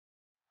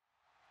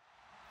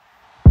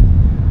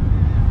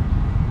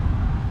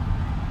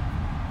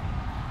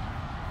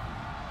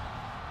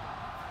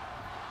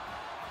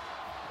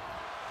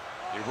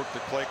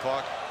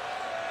clock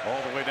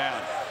all the way down.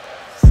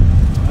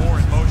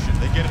 Moore in motion.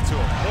 They get it to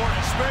him. Moore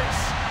in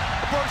space.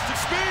 A burst of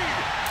speed.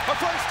 A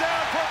first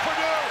down for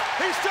Purdue.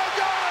 He's still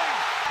going.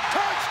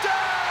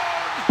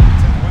 Touchdown!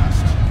 10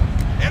 West.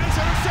 It is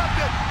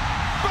intercepted.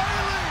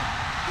 Bailey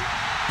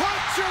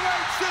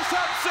punctuates this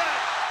upset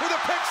with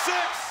a pick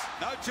six.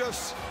 Not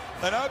just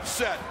an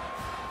upset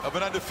of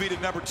an undefeated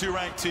 #2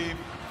 ranked team.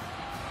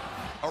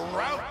 A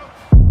rout.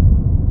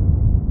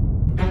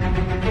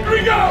 Here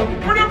we go!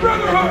 We're the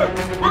brotherhood!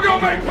 We're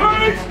gonna make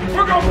plays!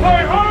 We're gonna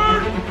play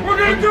hard! We're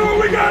gonna do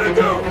what we gotta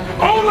do!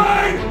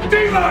 O-line!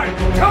 D-line!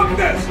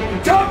 Toughness!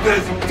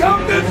 Toughness!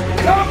 Toughness!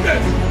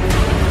 Toughness!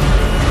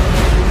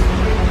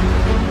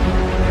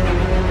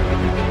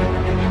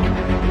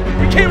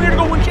 We came here to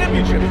go win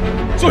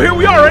championships. So here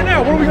we are right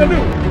now. What are we gonna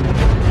do?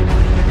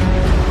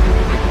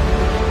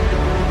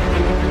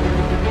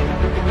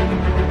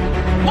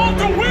 Love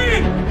to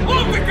win!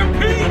 Love to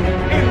compete!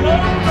 And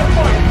love to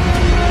fight!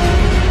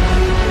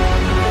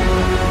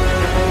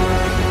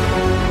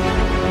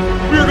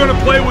 We're going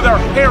to play with our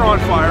hair on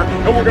fire,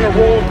 and we're going to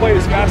roll and play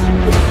as fast as we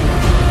can.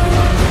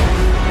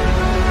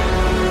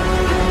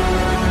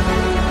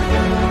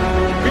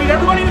 We need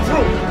everybody in this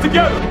room,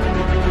 together.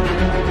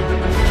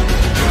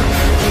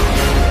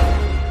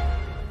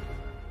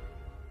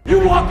 You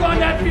walk on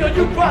that field,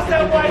 you cross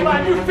that white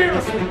line, you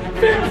fearlessly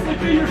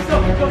be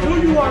yourself, because who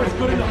you are is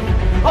good enough.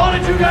 All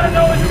that you got to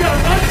know is you got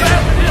to run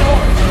fast and hit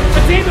hard.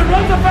 The team that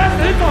runs the fast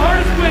and hits the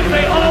hardest wins,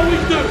 they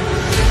always do.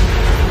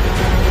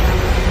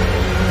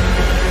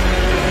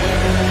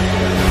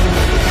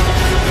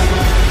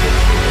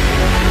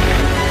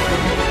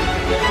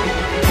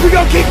 We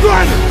gonna keep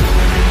running!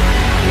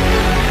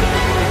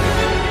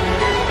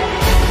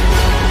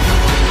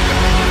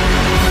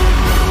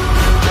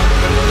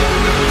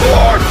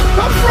 Lord,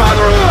 the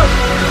brotherhood!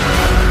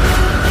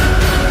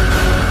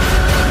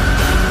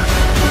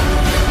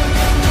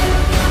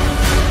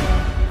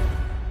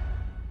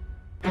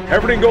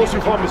 Everything goes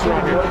through Columbus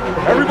around here.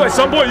 Everybody,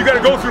 some point, you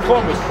gotta go through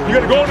Columbus. You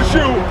gotta go on the shoe,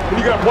 and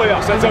you gotta play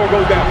us. That's how it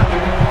goes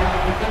down.